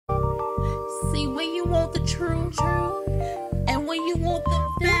See, when you want the truth, and when you want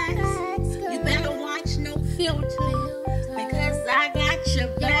the facts, you better watch No Filter, because I got your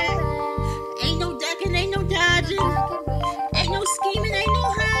back. Ain't no ducking, ain't no dodging, ain't no scheming, ain't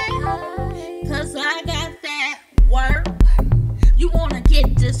no hiding, cause I got that work. You wanna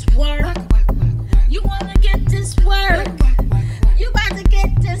get this work? You wanna get this work? You about to get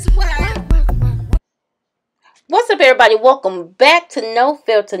this work? What's up, everybody? Welcome back to No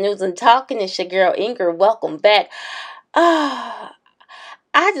Filter News and Talking. It's your girl Ingrid. Welcome back. I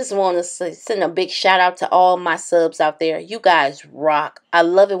just want to send a big shout out to all my subs out there. You guys rock. I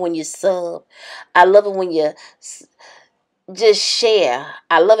love it when you sub. I love it when you just share.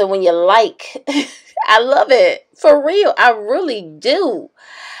 I love it when you like. I love it. For real. I really do.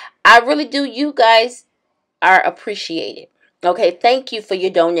 I really do. You guys are appreciated. Okay. Thank you for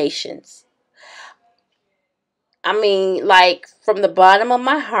your donations. I mean, like, from the bottom of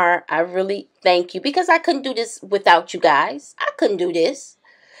my heart, I really thank you, because I couldn't do this without you guys. I couldn't do this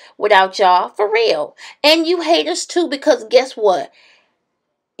without y'all, for real. And you haters too, because guess what?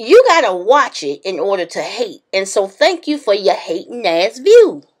 You gotta watch it in order to hate. And so thank you for your hating ass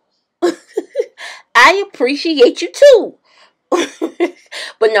view. I appreciate you too.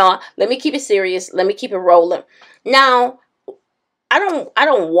 But no, let me keep it serious. Let me keep it rolling. Now, I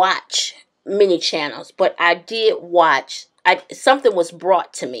don't watch many channels, but I did watch. Something was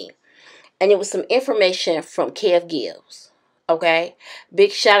brought to me, and it was some information from Kev Gills. Okay,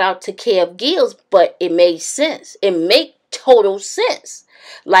 big shout out to Kev Gills, but it made sense. It made total sense.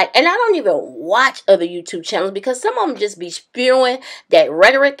 Like, and I don't even watch other YouTube channels because some of them just be spewing that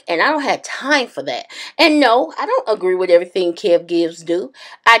rhetoric, and I don't have time for that. And no, I don't agree with everything Kev Gills do.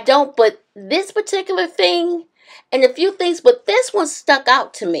 I don't, but this particular thing and a few things, but this one stuck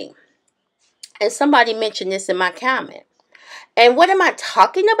out to me. And somebody mentioned this in my comment. And what am I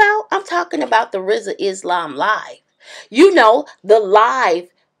talking about? I'm talking about the Rizza Islam live. You know, the live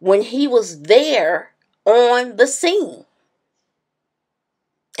when he was there on the scene.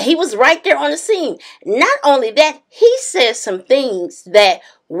 He was right there on the scene. Not only that, he said some things that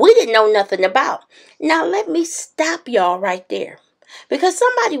we didn't know nothing about. Now, let me stop y'all right there. Because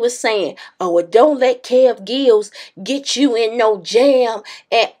somebody was saying, oh, well, don't let Kev Gills get you in no jam.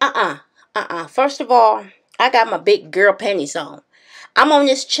 And First of all, I got my big girl panties on. I'm on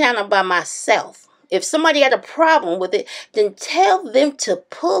this channel by myself. If somebody had a problem with it, then tell them to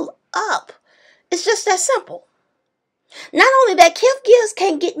pull up. It's just that simple. Not only that, Kev Gills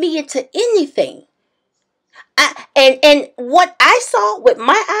can't get me into anything. And what I saw with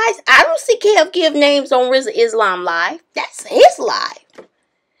my eyes, I don't see Kev give names on Rizza Islam live. That's his live.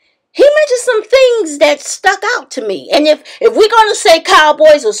 He mentioned some things that stuck out to me. And if we're going to say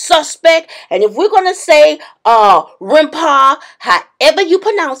Cowboy's a suspect, and if we're going to say Rimpa, however you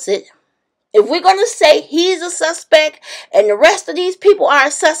pronounce it, if we're going to say he's a suspect and the rest of these people are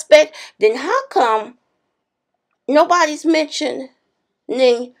a suspect, then how come nobody's mentioning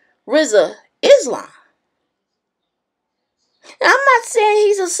Rizza Islam? Now, I'm not saying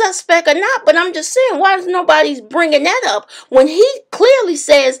he's a suspect or not, but I'm just saying, why is nobody bringing that up when he clearly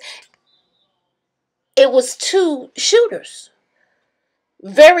says it was two shooters?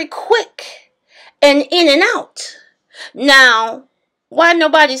 Very quick and in and out. Now, why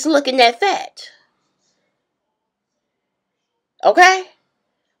nobody's looking at that? Okay?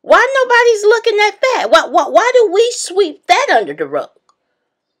 Why nobody's looking at that? Why do we sweep that under the rug?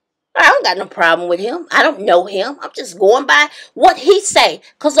 I don't got no problem with him. I don't know him. I'm just going by what he say.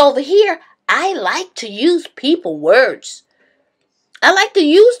 Because over here, I like to use people words. I like to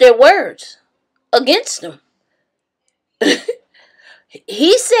use their words against them.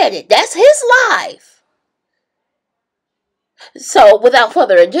 He said it. That's his life. So, without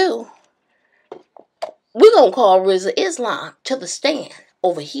further ado, we're going to call Rizza Islam to the stand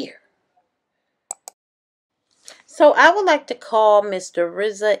over here. So I would like to call Mr.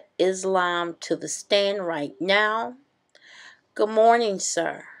 Rizza Islam to the stand right now. Good morning,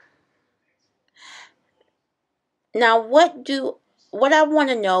 sir. Now, what I want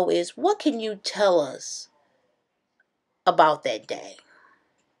to know is, what can you tell us about that day?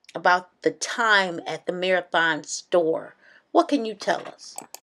 About the time at the Marathon store? What can you tell us?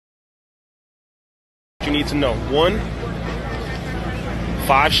 You need to know. 1,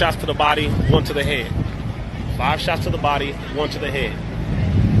 5 shots to the body, 1 to the head. 5 shots to the body, 1 to the head.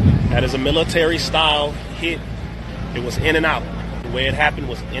 That is a military style hit. It was in and out. The way it happened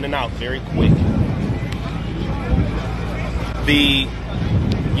was in and out, very quick. The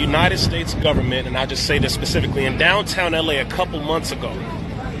United States government, and I'll just say this specifically, in downtown LA a couple months ago,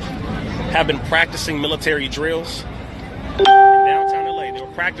 have been practicing military drills. In downtown LA, they were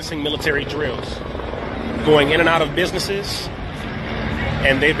practicing military drills, going in and out of businesses,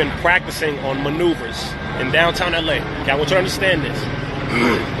 and they've been practicing on maneuvers in downtown LA. Okay, I want you to understand this.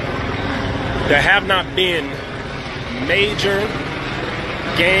 There have not been major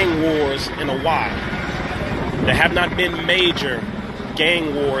gang wars in a while. There have not been major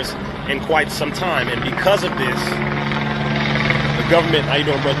gang wars in quite some time. And because of this, the government, how you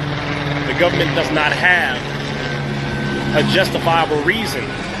doing, brother? The government does not have a justifiable reason.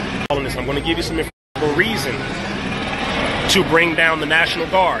 I'm going to give you some reason to bring down the National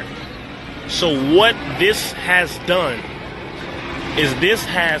Guard. So what this has done is this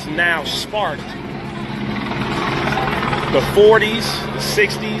has now sparked the 40s, the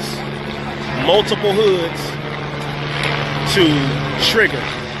 60s, multiple hoods to trigger.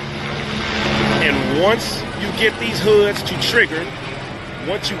 And once you get these hoods to trigger,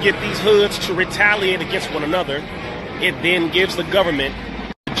 once you get these hoods to retaliate against one another, it then gives the government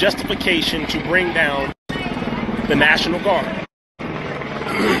justification to bring down the National Guard.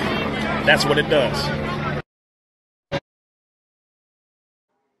 That's what it does.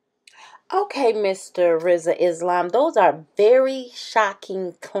 Okay, Mr. Rizza Islam, those are very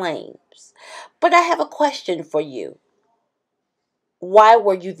shocking claims. But I have a question for you. Why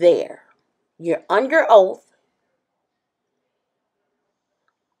were you there? You're under oath.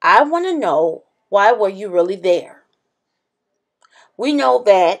 I want to know, why were you really there? We know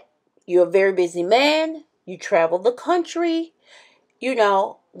that you're a very busy man. You travel the country. You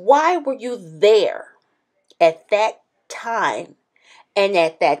know, why were you there at that time and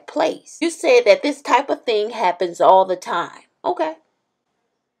at that place? You said that this type of thing happens all the time. Okay.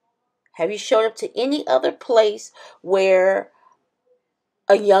 Have you showed up to any other place where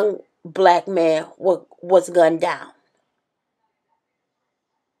a young black man was gunned down?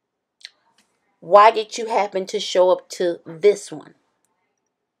 Why did you happen to show up to this one?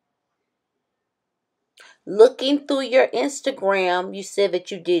 Looking through your Instagram, you said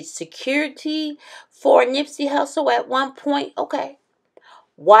that you did security for Nipsey Hussle at one point. Okay.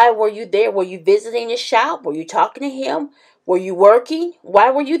 Why were you there? Were you visiting the shop? Were you talking to him? Were you working?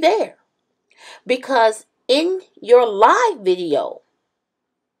 Why were you there? Because in your live video,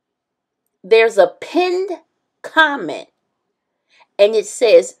 there's a pinned comment and it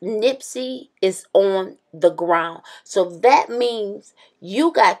says Nipsey is on the ground. So that means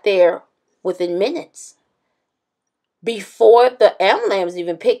you got there within minutes before the ambulance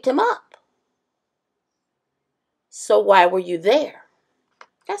even picked him up. So why were you there?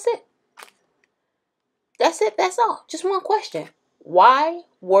 That's it. That's it. That's all. Just one question. Why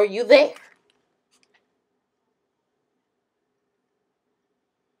were you there?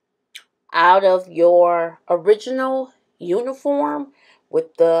 Out of your original uniform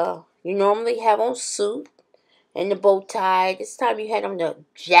with the, you normally have on suit and the bow tie. This time you had on the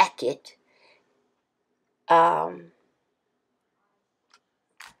jacket.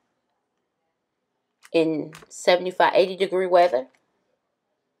 In 75, 80 degree weather.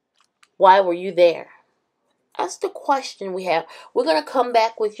 Why were you there? That's the question we have. We're going to come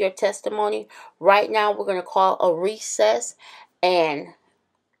back with your testimony. Right now, we're going to call a recess. And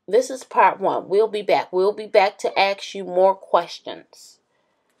this is part one. We'll be back. We'll be back to ask you more questions.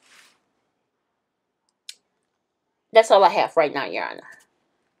 That's all I have right now, Your Honor.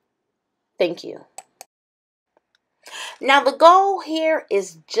 Thank you. Now, the goal here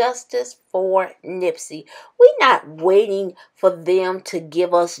is justice for Nipsey. We're not waiting for them to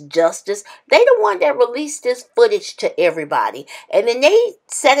give us justice. They the one that released this footage to everybody. And then they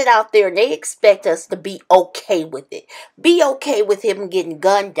set it out there and they expect us to be okay with it. Be okay with him getting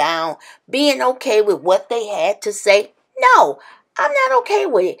gunned down. Being okay with what they had to say. No, I'm not okay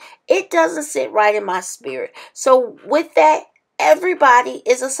with it. It doesn't sit right in my spirit. So with that, everybody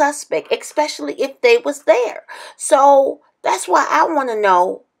is a suspect, especially if they was there. So that's why I want to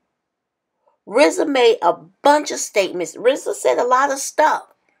know. Rizza made a bunch of statements. Rizza said a lot of stuff.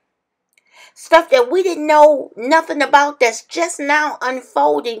 Stuff that we didn't know nothing about, that's just now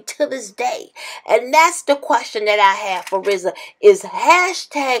unfolding to this day. And that's the question that I have for Rizza, is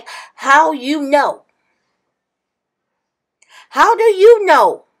hashtag how you know. How do you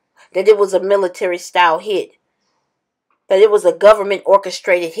know that it was a military style hit? That it was a government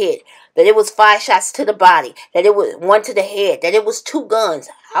orchestrated hit, that it was 5 shots to the body, that it was 1 to the head, that it was 2 guns.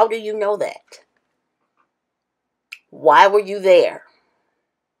 How do you know that? Why were you there?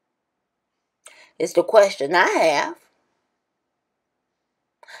 Is the question I have.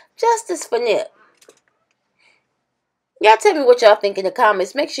 Justice for Nip. Y'all tell me what y'all think in the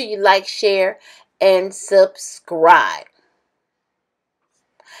comments. Make sure you like, share, and subscribe.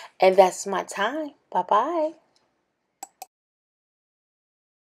 And that's my time. Bye-bye.